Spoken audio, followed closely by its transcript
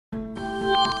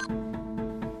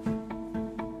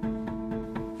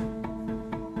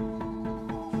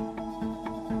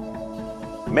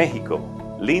México,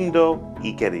 lindo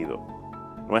y querido.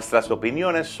 Nuestras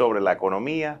opiniones sobre la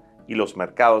economía y los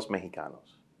mercados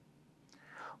mexicanos.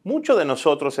 Muchos de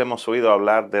nosotros hemos oído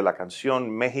hablar de la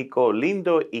canción México,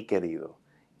 lindo y querido,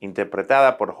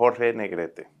 interpretada por Jorge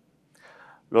Negrete.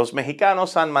 Los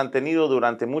mexicanos han mantenido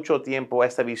durante mucho tiempo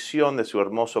esta visión de su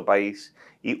hermoso país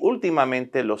y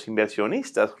últimamente los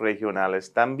inversionistas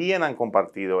regionales también han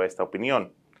compartido esta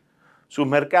opinión. Sus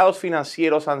mercados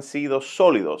financieros han sido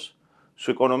sólidos, su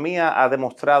economía ha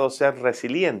demostrado ser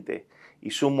resiliente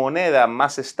y su moneda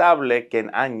más estable que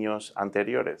en años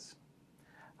anteriores.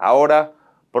 Ahora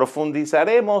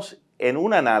profundizaremos en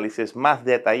un análisis más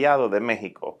detallado de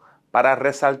México para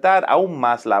resaltar aún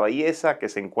más la belleza que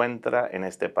se encuentra en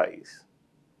este país.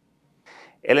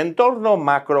 El entorno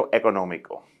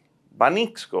macroeconómico.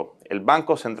 Banxico, el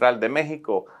Banco Central de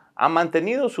México, ha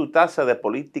mantenido su tasa de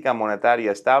política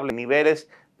monetaria estable en niveles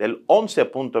del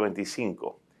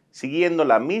 11.25, siguiendo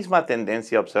la misma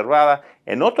tendencia observada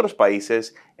en otros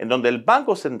países en donde el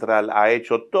Banco Central ha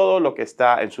hecho todo lo que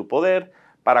está en su poder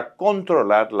para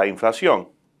controlar la inflación,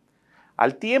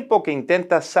 al tiempo que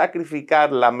intenta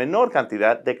sacrificar la menor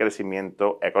cantidad de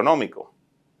crecimiento económico.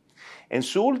 En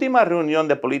su última reunión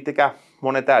de política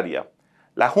monetaria,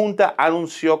 la Junta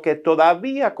anunció que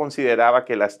todavía consideraba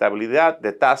que la estabilidad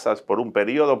de tasas por un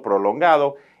periodo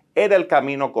prolongado era el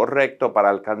camino correcto para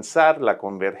alcanzar la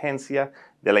convergencia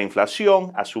de la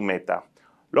inflación a su meta,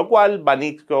 lo cual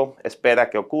Banxico espera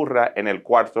que ocurra en el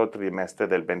cuarto trimestre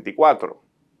del 24,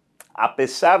 a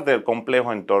pesar del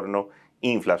complejo entorno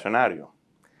inflacionario.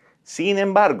 Sin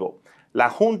embargo, la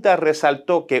Junta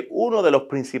resaltó que uno de los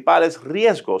principales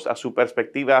riesgos a su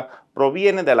perspectiva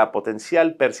proviene de la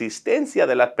potencial persistencia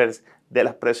de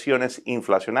las presiones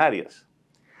inflacionarias.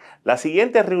 La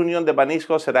siguiente reunión de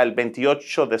Banxico será el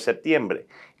 28 de septiembre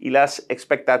y las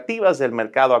expectativas del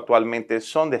mercado actualmente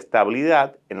son de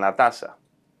estabilidad en la tasa.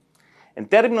 En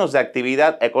términos de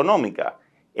actividad económica,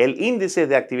 el índice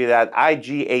de actividad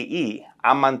IGAE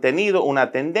ha mantenido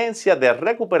una tendencia de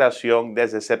recuperación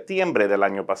desde septiembre del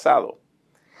año pasado.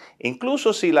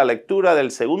 Incluso si la lectura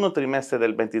del segundo trimestre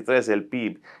del 23 del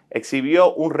PIB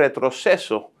exhibió un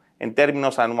retroceso en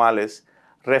términos anuales,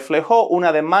 reflejó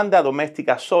una demanda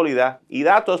doméstica sólida y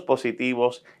datos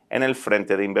positivos en el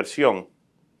frente de inversión.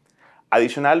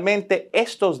 Adicionalmente,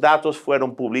 estos datos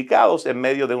fueron publicados en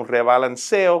medio de un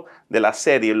rebalanceo de la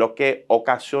serie, lo que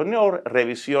ocasionó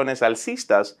revisiones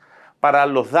alcistas para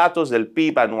los datos del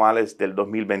PIB anuales del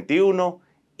 2021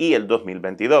 y el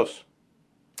 2022.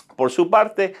 Por su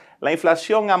parte, la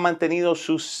inflación ha mantenido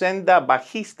su senda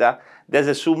bajista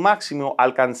desde su máximo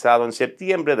alcanzado en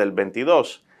septiembre del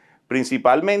 22,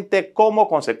 principalmente como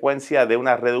consecuencia de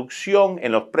una reducción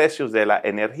en los precios de la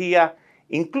energía,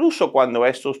 incluso cuando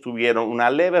estos tuvieron una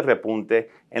leve repunte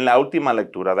en la última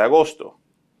lectura de agosto.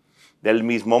 Del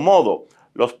mismo modo,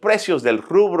 los precios del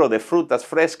rubro de frutas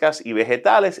frescas y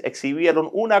vegetales exhibieron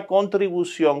una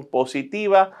contribución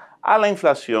positiva a la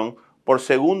inflación por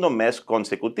segundo mes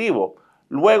consecutivo,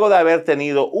 luego de haber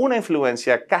tenido una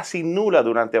influencia casi nula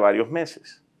durante varios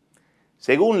meses.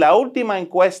 Según la última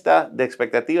encuesta de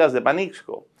expectativas de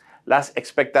Banxico, las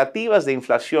expectativas de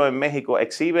inflación en México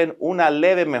exhiben una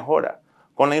leve mejora,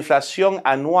 con la inflación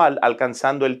anual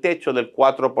alcanzando el techo del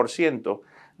 4%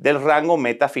 del rango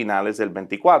meta finales del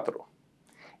 24.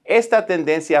 Esta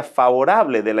tendencia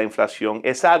favorable de la inflación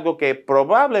es algo que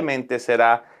probablemente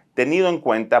será tenido en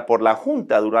cuenta por la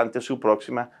Junta durante su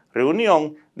próxima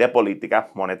reunión de política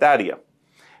monetaria.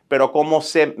 Pero como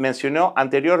se mencionó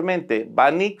anteriormente,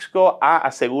 Banxico ha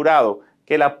asegurado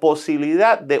que la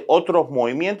posibilidad de otros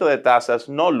movimientos de tasas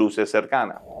no luce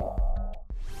cercana.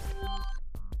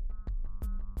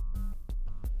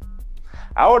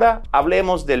 Ahora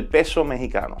hablemos del peso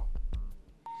mexicano.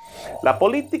 La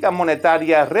política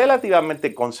monetaria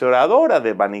relativamente conservadora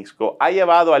de Banxico ha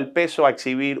llevado al peso a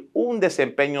exhibir un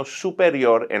desempeño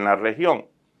superior en la región.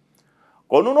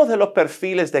 Con uno de los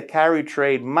perfiles de carry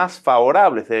trade más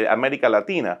favorables de América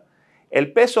Latina,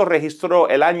 el peso registró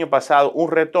el año pasado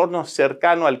un retorno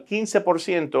cercano al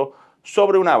 15%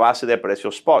 sobre una base de precio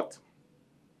spot,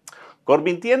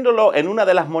 convirtiéndolo en una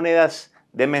de las monedas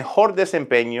de mejor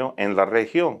desempeño en la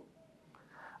región.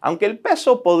 Aunque el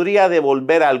peso podría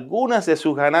devolver algunas de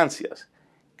sus ganancias,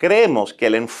 creemos que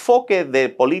el enfoque de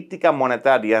política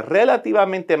monetaria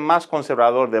relativamente más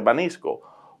conservador de Banxico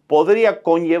podría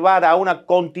conllevar a una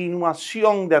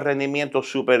continuación de rendimiento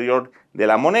superior de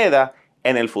la moneda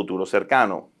en el futuro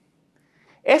cercano.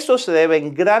 Esto se debe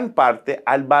en gran parte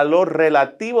al valor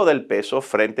relativo del peso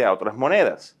frente a otras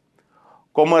monedas,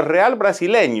 como el real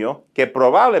brasileño, que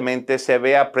probablemente se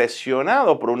vea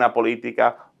presionado por una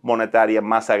política monetaria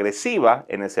más agresiva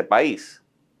en ese país.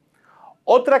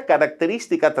 Otra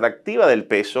característica atractiva del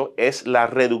peso es la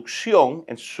reducción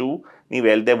en su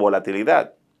nivel de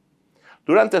volatilidad.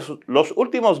 Durante los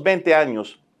últimos 20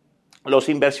 años, los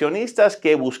inversionistas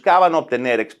que buscaban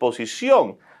obtener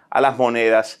exposición a las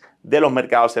monedas de los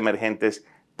mercados emergentes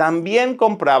también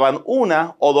compraban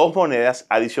una o dos monedas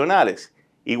adicionales,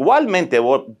 igualmente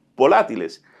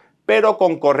volátiles, pero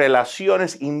con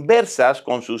correlaciones inversas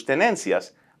con sus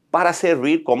tenencias para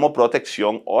servir como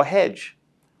protección o hedge.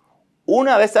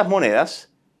 Una de estas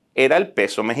monedas era el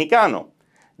peso mexicano,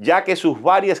 ya que sus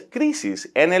varias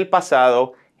crisis en el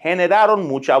pasado generaron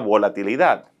mucha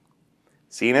volatilidad.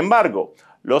 Sin embargo,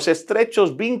 los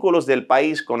estrechos vínculos del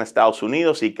país con Estados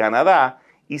Unidos y Canadá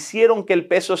hicieron que el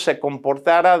peso se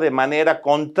comportara de manera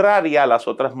contraria a las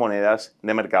otras monedas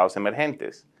de mercados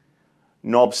emergentes.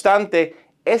 No obstante,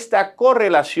 esta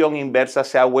correlación inversa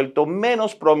se ha vuelto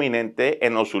menos prominente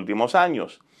en los últimos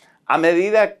años, a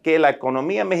medida que la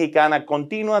economía mexicana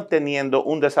continúa teniendo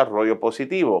un desarrollo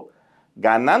positivo,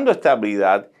 ganando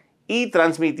estabilidad y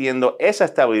transmitiendo esa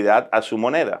estabilidad a su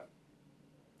moneda.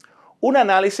 Un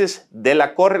análisis de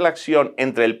la correlación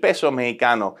entre el peso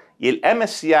mexicano y el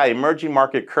MSCI Emerging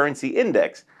Market Currency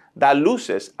Index da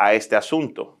luces a este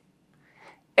asunto.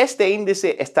 Este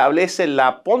índice establece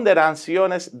las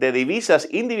ponderaciones de divisas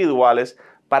individuales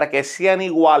para que sean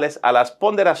iguales a las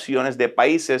ponderaciones de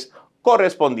países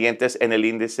correspondientes en el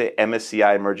índice MSCI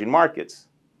Emerging Markets.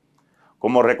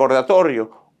 Como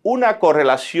recordatorio, una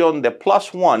correlación de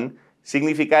 +1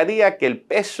 significaría que el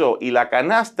peso y la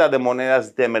canasta de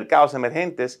monedas de mercados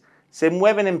emergentes se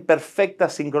mueven en perfecta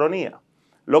sincronía,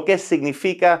 lo que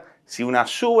significa si una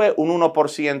sube un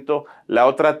 1%, la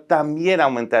otra también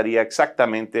aumentaría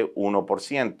exactamente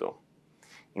 1%.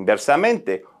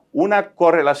 Inversamente, una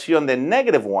correlación de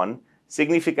 -1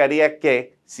 significaría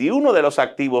que si uno de los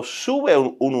activos sube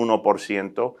un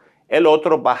 1%, el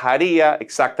otro bajaría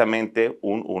exactamente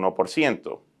un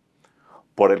 1%.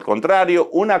 Por el contrario,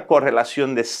 una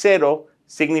correlación de 0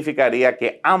 significaría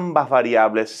que ambas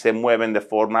variables se mueven de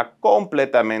forma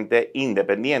completamente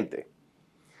independiente.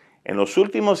 En los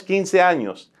últimos 15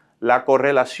 años, la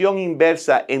correlación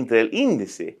inversa entre el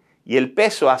índice y el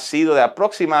peso ha sido de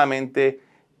aproximadamente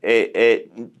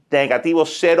negativo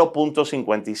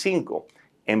 0.55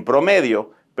 en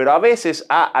promedio, pero a veces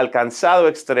ha alcanzado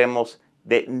extremos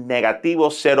de negativo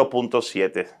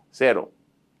 0.70.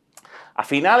 A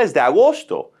finales de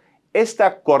agosto,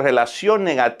 esta correlación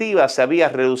negativa se había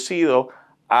reducido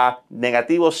a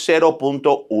negativo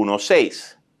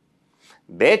 0.16.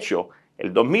 De hecho,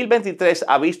 el 2023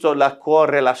 ha visto las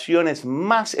correlaciones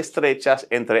más estrechas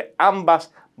entre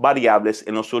ambas variables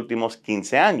en los últimos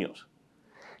 15 años.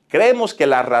 Creemos que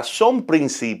la razón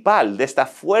principal de esta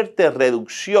fuerte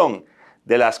reducción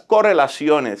de las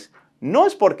correlaciones no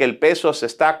es porque el peso se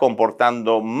está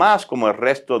comportando más como el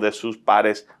resto de sus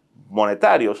pares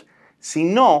monetarios,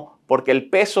 sino porque el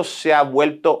peso se ha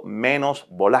vuelto menos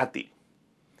volátil.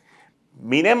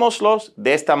 Miremoslos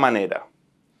de esta manera.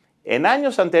 En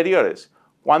años anteriores,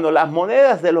 cuando las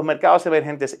monedas de los mercados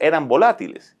emergentes eran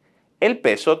volátiles, el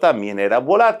peso también era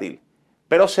volátil,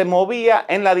 pero se movía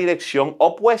en la dirección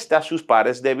opuesta a sus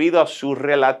pares debido a su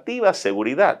relativa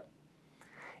seguridad.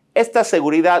 Esta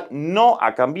seguridad no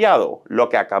ha cambiado. Lo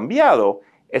que ha cambiado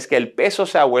es que el peso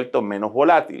se ha vuelto menos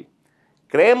volátil.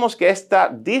 Creemos que esta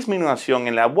disminución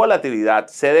en la volatilidad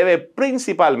se debe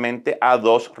principalmente a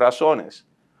dos razones.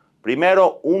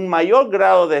 Primero, un mayor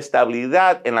grado de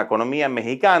estabilidad en la economía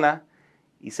mexicana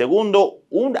y segundo,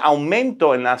 un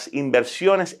aumento en las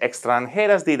inversiones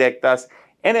extranjeras directas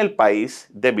en el país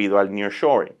debido al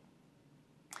Nearshoring.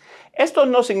 Esto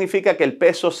no significa que el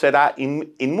peso será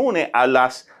inmune a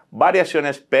las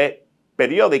variaciones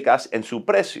periódicas en su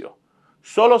precio.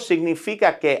 Solo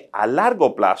significa que a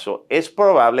largo plazo es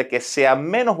probable que sea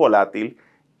menos volátil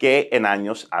que en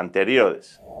años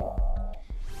anteriores.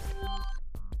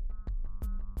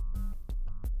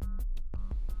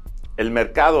 El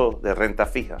mercado de renta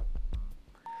fija.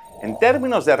 En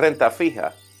términos de renta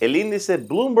fija, el índice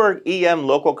Bloomberg EM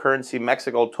Local Currency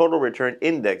Mexico Total Return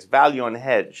Index Value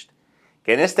Unhedged,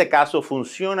 que en este caso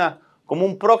funciona como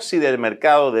un proxy del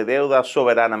mercado de deuda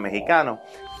soberana mexicano,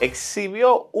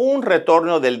 exhibió un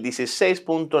retorno del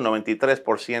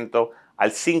 16.93%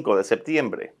 al 5 de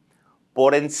septiembre,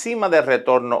 por encima del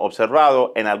retorno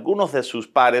observado en algunos de sus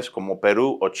pares como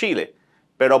Perú o Chile,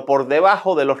 pero por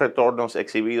debajo de los retornos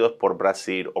exhibidos por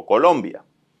Brasil o Colombia.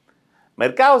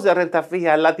 Mercados de renta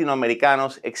fija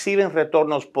latinoamericanos exhiben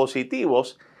retornos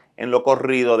positivos en lo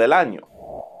corrido del año.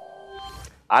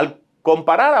 Al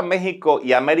comparar a México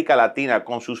y América Latina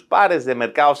con sus pares de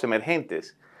mercados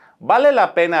emergentes, Vale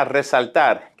la pena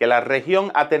resaltar que la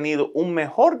región ha tenido un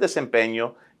mejor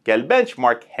desempeño que el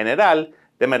benchmark general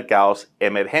de mercados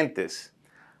emergentes,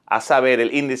 a saber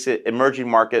el índice Emerging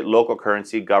Market Local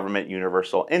Currency Government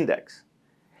Universal Index.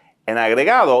 En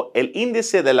agregado, el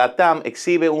índice de la TAM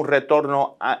exhibe un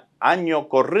retorno año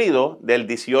corrido del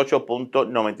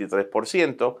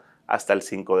 18.93% hasta el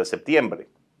 5 de septiembre,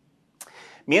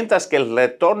 mientras que el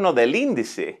retorno del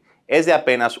índice es de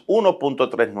apenas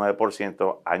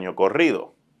 1.39% año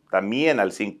corrido, también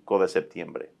al 5 de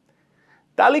septiembre.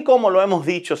 Tal y como lo hemos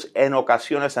dicho en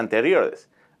ocasiones anteriores,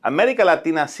 América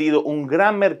Latina ha sido un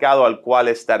gran mercado al cual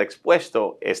estar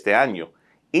expuesto este año,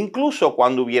 incluso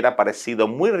cuando hubiera parecido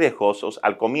muy riesgosos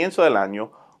al comienzo del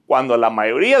año, cuando la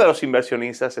mayoría de los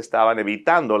inversionistas estaban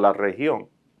evitando la región.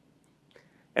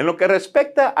 En lo que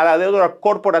respecta a la deuda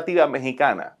corporativa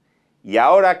mexicana, y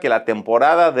ahora que la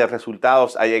temporada de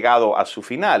resultados ha llegado a su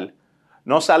final,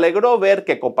 nos alegró ver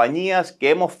que compañías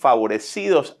que hemos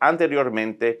favorecido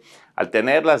anteriormente al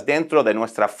tenerlas dentro de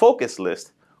nuestra Focus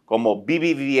List, como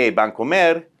BBVA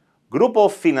Bancomer, Grupo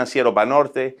Financiero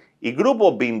Banorte y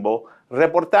Grupo Bimbo,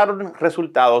 reportaron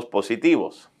resultados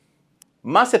positivos.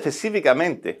 Más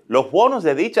específicamente, los bonos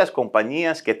de dichas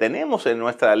compañías que tenemos en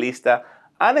nuestra lista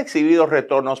han exhibido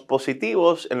retornos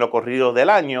positivos en lo corrido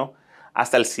del año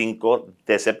hasta el 5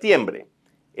 de septiembre.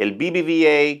 El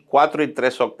BBVA 4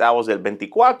 3/8 del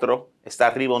 24 está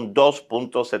arriba un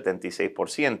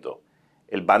 2.76%.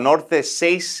 El Banorte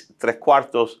 6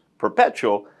 3/4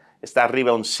 Perpetual está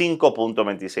arriba un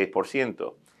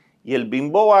 5.26%. Y el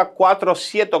Bimboa 4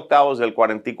 7/8 del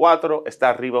 44 está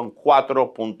arriba un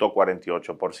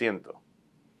 4.48%.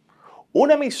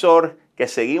 Un emisor que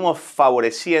seguimos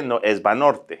favoreciendo es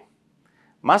Banorte,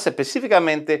 más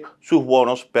específicamente sus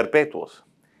bonos perpetuos.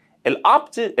 El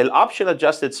Option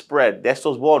Adjusted Spread de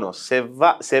estos bonos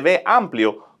se ve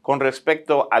amplio con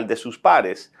respecto al de sus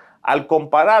pares al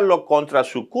compararlo contra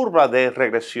su curva de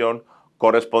regresión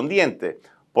correspondiente,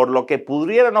 por lo que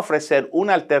pudieran ofrecer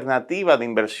una alternativa de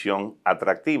inversión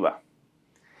atractiva.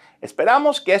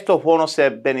 Esperamos que estos bonos se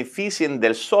beneficien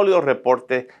del sólido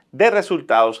reporte de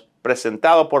resultados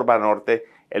presentado por Banorte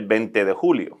el 20 de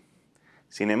julio.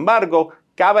 Sin embargo,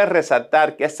 cabe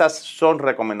resaltar que estas son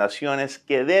recomendaciones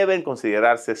que deben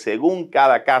considerarse según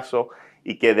cada caso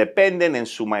y que dependen en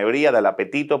su mayoría del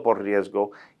apetito por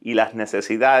riesgo y las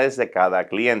necesidades de cada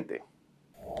cliente.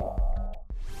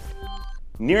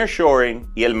 Nearshoring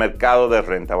y el mercado de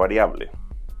renta variable.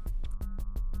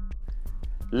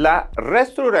 La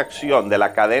reestructuración de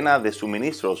la cadena de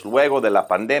suministros luego de la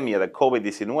pandemia de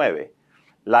COVID-19,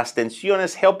 las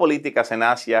tensiones geopolíticas en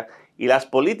Asia y las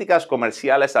políticas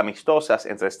comerciales amistosas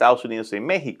entre Estados Unidos y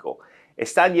México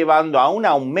están llevando a un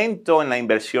aumento en la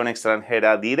inversión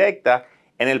extranjera directa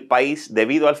en el país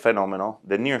debido al fenómeno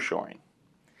de nearshoring.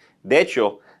 De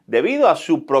hecho, debido a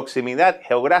su proximidad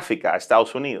geográfica a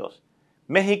Estados Unidos,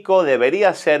 México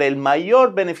debería ser el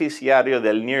mayor beneficiario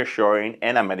del nearshoring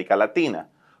en América Latina,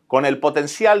 con el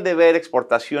potencial de ver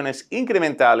exportaciones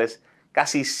incrementales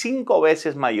casi 5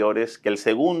 veces mayores que el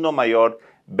segundo mayor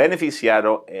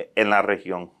beneficiario en la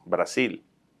región, Brasil.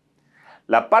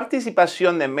 La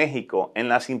participación de México en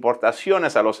las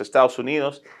importaciones a los Estados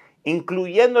Unidos,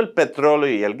 incluyendo el petróleo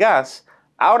y el gas,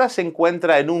 ahora se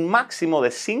encuentra en un máximo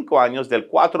de 5 años del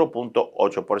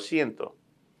 4.8%.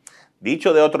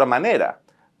 Dicho de otra manera,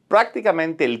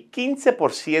 prácticamente el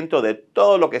 15% de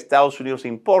todo lo que Estados Unidos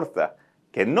importa,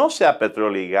 que no sea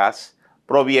petróleo y gas,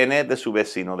 proviene de su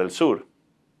vecino del sur.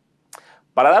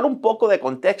 Para dar un poco de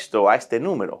contexto a este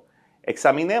número,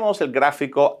 examinemos el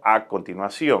gráfico a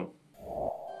continuación.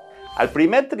 Al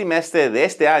primer trimestre de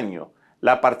este año,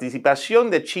 la participación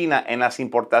de China en las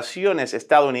importaciones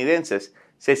estadounidenses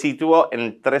se situó en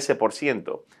el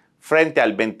 13%, frente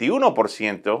al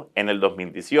 21% en el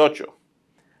 2018.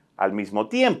 Al mismo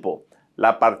tiempo,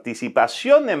 la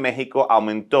participación de México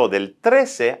aumentó del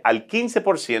 13 al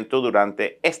 15%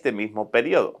 durante este mismo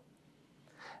periodo.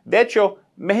 De hecho,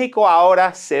 México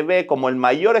ahora se ve como el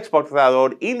mayor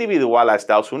exportador individual a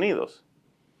Estados Unidos.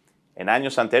 En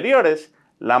años anteriores,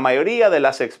 la mayoría de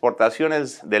las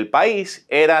exportaciones del país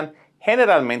eran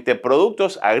generalmente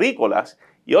productos agrícolas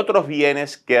y otros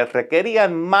bienes que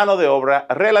requerían mano de obra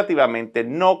relativamente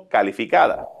no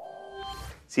calificada.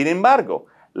 Sin embargo,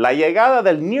 la llegada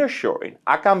del nearshoring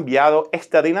ha cambiado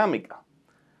esta dinámica.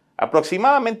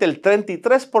 Aproximadamente el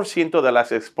 33% de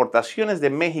las exportaciones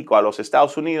de México a los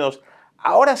Estados Unidos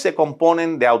ahora se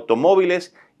componen de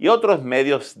automóviles y otros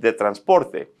medios de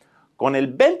transporte, con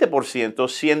el 20%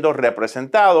 siendo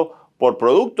representado por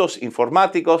productos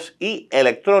informáticos y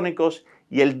electrónicos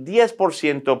y el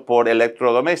 10% por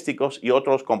electrodomésticos y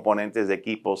otros componentes de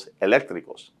equipos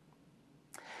eléctricos.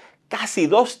 casi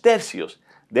 2/3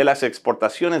 de las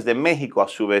exportaciones de México a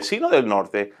su vecino del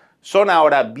norte son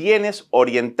ahora bienes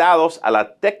orientados a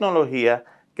la tecnología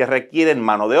que requieren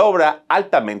mano de obra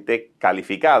altamente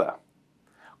calificada.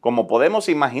 Como podemos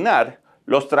imaginar,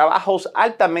 los trabajos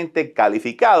altamente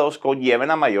calificados conllevan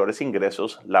a mayores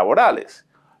ingresos laborales,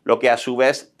 lo que a su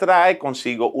vez trae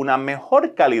consigo una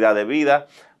mejor calidad de vida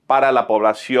para la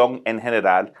población en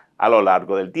general a lo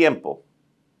largo del tiempo.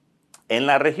 En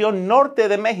la región norte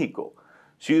de México,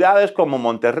 ciudades como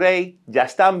Monterrey ya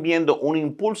están viendo un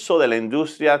impulso de la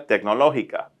industria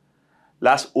tecnológica.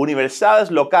 Las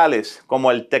universidades locales, como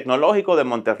el Tecnológico de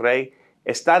Monterrey,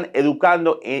 están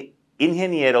educando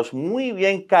ingenieros muy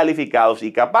bien calificados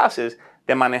y capaces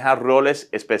de manejar roles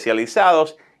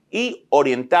especializados y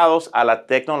orientados a la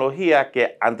tecnología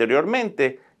que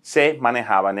anteriormente se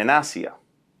manejaban en Asia.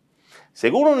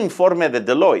 Según un informe de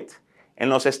Deloitte, en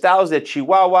los estados de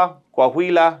Chihuahua,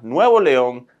 Coahuila, Nuevo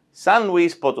León, San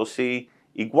Luis Potosí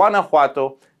y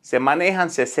Guanajuato se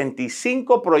manejan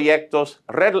 65 proyectos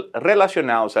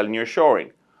relacionados al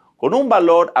Nearshoring, con un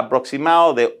valor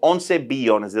aproximado de 11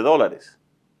 billones de dólares.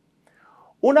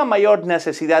 Una mayor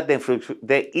necesidad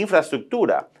de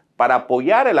infraestructura para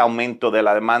apoyar el aumento de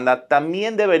la demanda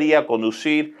también debería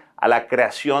conducir a la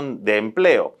creación de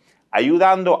empleo,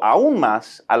 ayudando aún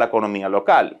más a la economía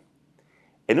local.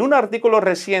 En un artículo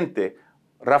reciente,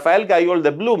 Rafael Gayol de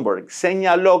Bloomberg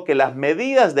señaló que las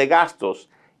medidas de gastos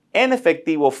en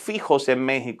efectivo fijos en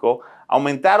México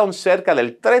aumentaron cerca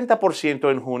del 30%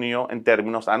 en junio en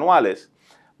términos anuales,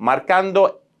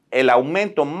 marcando el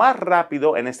aumento más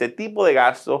rápido en este tipo de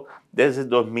gasto desde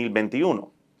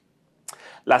 2021.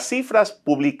 Las cifras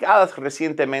publicadas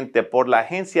recientemente por la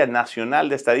Agencia Nacional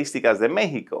de Estadísticas de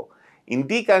México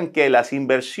indican que las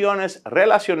inversiones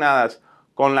relacionadas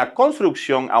con la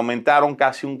construcción aumentaron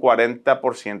casi un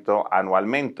 40%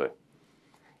 anualmente.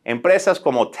 Empresas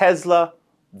como Tesla,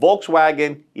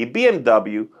 Volkswagen y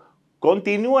BMW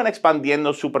continúan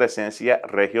expandiendo su presencia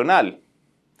regional.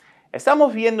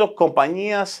 Estamos viendo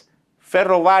compañías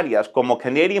ferroviarias como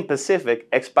Canadian Pacific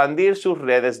expandir sus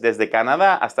redes desde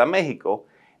Canadá hasta México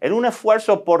en un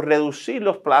esfuerzo por reducir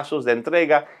los plazos de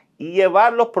entrega y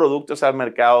llevar los productos al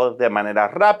mercado de manera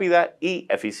rápida y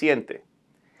eficiente.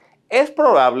 Es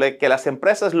probable que las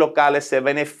empresas locales se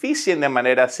beneficien de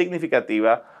manera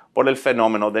significativa por el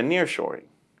fenómeno de Nearshoring.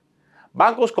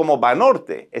 Bancos como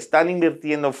Banorte están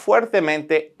invirtiendo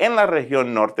fuertemente en la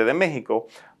región norte de México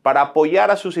para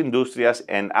apoyar a sus industrias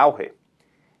en auge.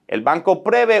 El banco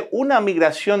prevé una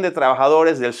migración de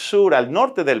trabajadores del sur al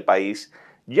norte del país,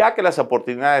 ya que las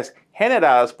oportunidades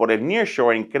generadas por el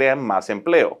Nearshoring crean más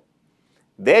empleo.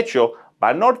 De hecho,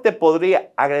 Banorte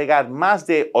podría agregar más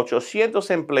de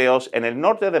 800 empleos en el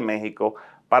norte de México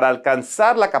para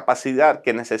alcanzar la capacidad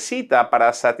que necesita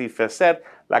para satisfacer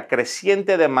la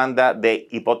creciente demanda de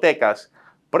hipotecas,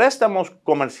 préstamos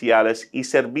comerciales y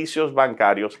servicios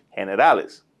bancarios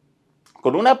generales.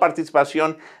 Con una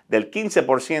participación del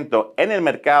 15% en el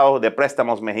mercado de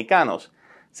préstamos mexicanos,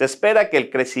 se espera que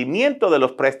el crecimiento de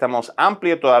los préstamos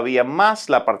amplíe todavía más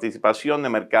la participación de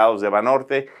mercados de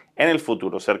Banorte en el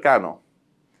futuro cercano.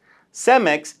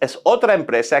 Cemex es otra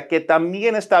empresa que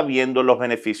también está viendo los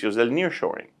beneficios del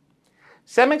Nearshoring.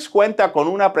 Cemex cuenta con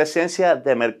una presencia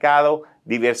de mercado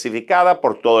diversificada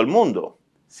por todo el mundo.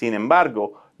 Sin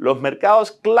embargo, los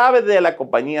mercados clave de la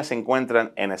compañía se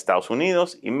encuentran en Estados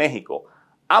Unidos y México,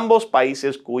 ambos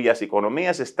países cuyas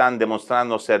economías están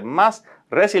demostrando ser más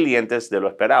resilientes de lo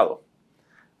esperado.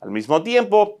 Al mismo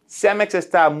tiempo, Cemex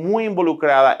está muy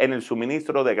involucrada en el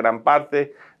suministro de gran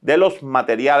parte de los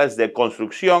materiales de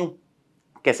construcción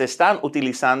que se están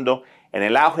utilizando en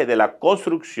el auge de la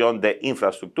construcción de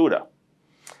infraestructura.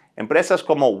 Empresas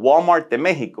como Walmart de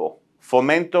México,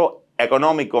 Fomento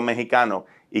Económico Mexicano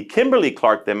y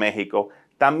Kimberly-Clark de México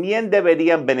también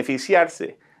deberían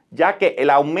beneficiarse, ya que el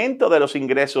aumento de los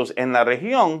ingresos en la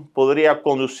región podría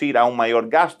conducir a un mayor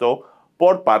gasto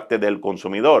por parte del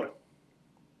consumidor.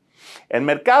 El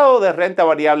mercado de renta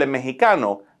variable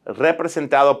mexicano,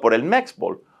 representado por el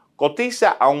Mexbol,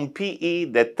 cotiza a un PE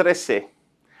de 13,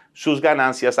 sus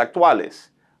ganancias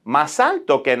actuales, más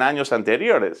alto que en años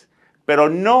anteriores, pero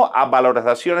no a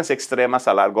valorizaciones extremas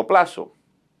a largo plazo.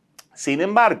 Sin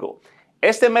embargo,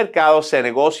 este mercado se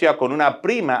negocia con una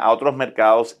prima a otros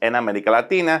mercados en América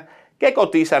Latina que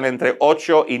cotizan entre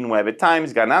 8 y 9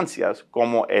 times ganancias,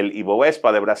 como el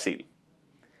Ibovespa de Brasil.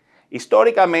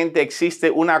 Históricamente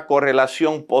existe una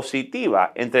correlación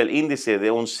positiva entre el índice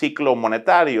de un ciclo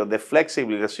monetario de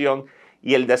flexibilización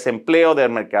y el desempleo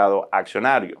del mercado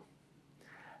accionario.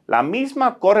 La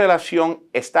misma correlación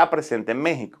está presente en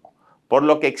México, por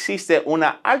lo que existe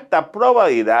una alta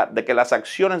probabilidad de que las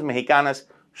acciones mexicanas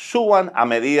suban a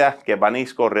medida que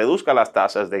Banisco reduzca las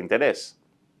tasas de interés.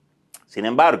 Sin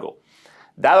embargo,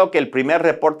 dado que el primer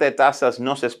reporte de tasas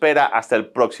no se espera hasta el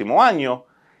próximo año,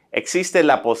 existe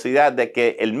la posibilidad de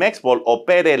que el Mexbol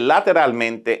opere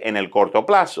lateralmente en el corto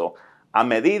plazo, a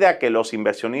medida que los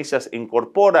inversionistas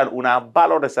incorporan una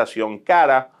valorización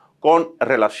cara con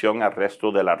relación al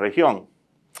resto de la región,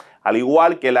 al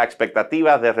igual que la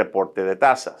expectativa de reporte de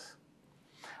tasas.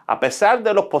 A pesar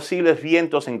de los posibles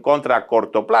vientos en contra a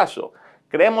corto plazo,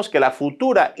 creemos que la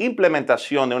futura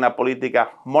implementación de una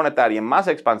política monetaria más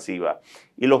expansiva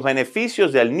y los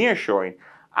beneficios del Nearshoring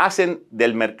hacen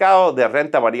del mercado de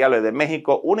renta variable de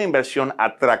México una inversión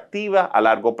atractiva a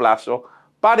largo plazo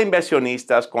para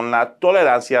inversionistas con la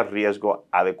tolerancia al riesgo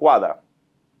adecuada.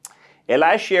 El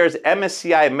iShares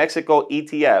MSCI Mexico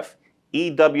ETF,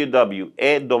 EWW,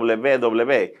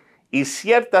 y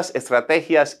ciertas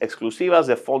estrategias exclusivas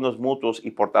de fondos mutuos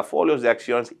y portafolios de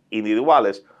acciones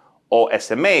individuales, o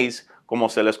SMAs, como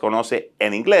se les conoce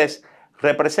en inglés,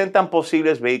 representan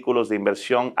posibles vehículos de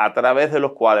inversión a través de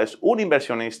los cuales un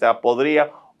inversionista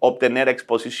podría obtener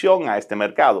exposición a este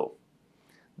mercado.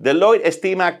 Deloitte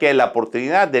estima que la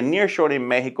oportunidad de Nearshoring en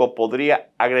México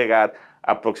podría agregar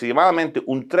aproximadamente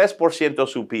un 3% a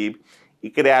su PIB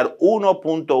y crear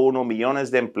 1.1 millones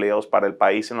de empleos para el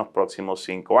país en los próximos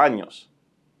 5 años.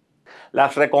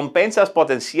 Las recompensas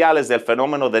potenciales del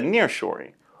fenómeno de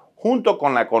Nearshoring, junto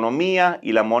con la economía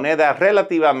y la moneda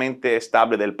relativamente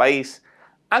estable del país,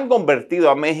 han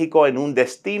convertido a México en un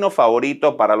destino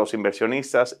favorito para los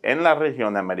inversionistas en la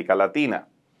región de América Latina.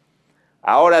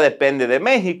 Ahora depende de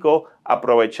México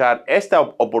aprovechar esta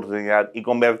oportunidad y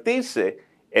convertirse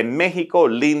en México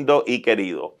lindo y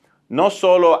querido, no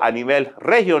solo a nivel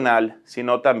regional,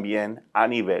 sino también a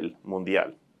nivel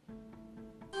mundial.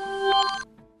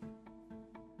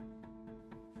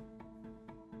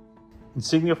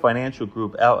 Insignia Financial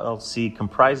Group, LLC,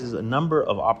 comprises a number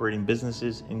of operating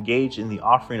businesses engaged in the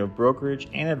offering of brokerage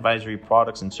and advisory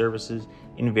products and services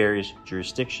in various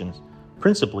jurisdictions,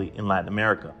 principally in Latin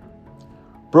America.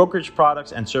 Brokerage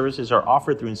products and services are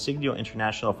offered through Insignia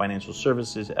International Financial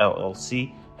Services,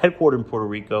 LLC, headquartered in Puerto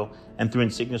Rico, and through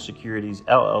Insignia Securities,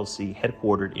 LLC,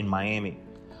 headquartered in Miami.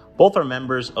 Both are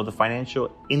members of the Financial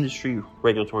Industry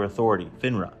Regulatory Authority,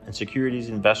 FINRA, and Securities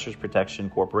Investors Protection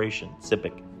Corporation,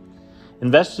 SIPC.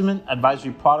 Investment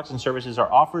advisory products and services are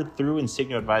offered through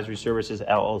Insignia Advisory Services,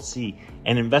 LLC,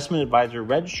 an investment advisor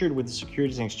registered with the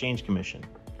Securities and Exchange Commission.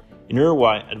 In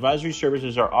Uruguay, advisory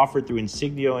services are offered through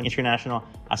Insignia International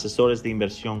Asesores de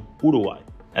Inversión Uruguay,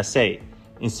 SA,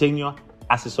 Insignia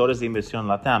Asesores de Inversión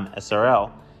Latam, SRL,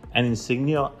 and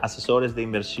Insignia Asesores de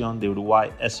Inversión de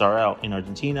Uruguay, SRL, in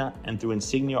Argentina, and through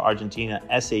Insignia Argentina,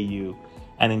 SAU,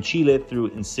 and in Chile through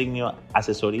Insignia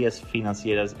Asesorías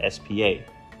Financieras, SPA.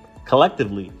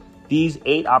 Collectively, these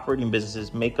 8 operating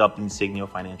businesses make up the Insignia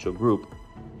Financial Group.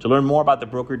 To learn more about the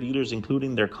broker-dealers,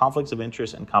 including their conflicts of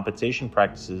interest and compensation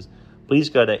practices, please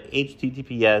go to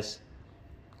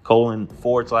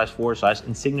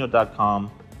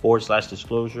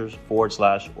https://insignia.com/disclosures/ or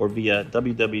via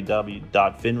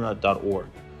www.finra.org.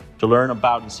 To learn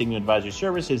about Insignia Advisory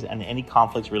Services and any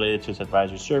conflicts related to its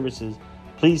advisory services,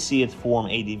 please see its Form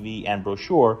ADV and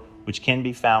brochure, which can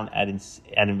be found at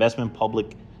Investment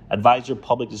Public Advisor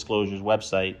Public Disclosures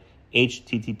website,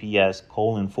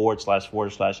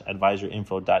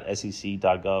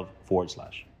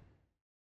 https://advisorinfo.sec.gov/.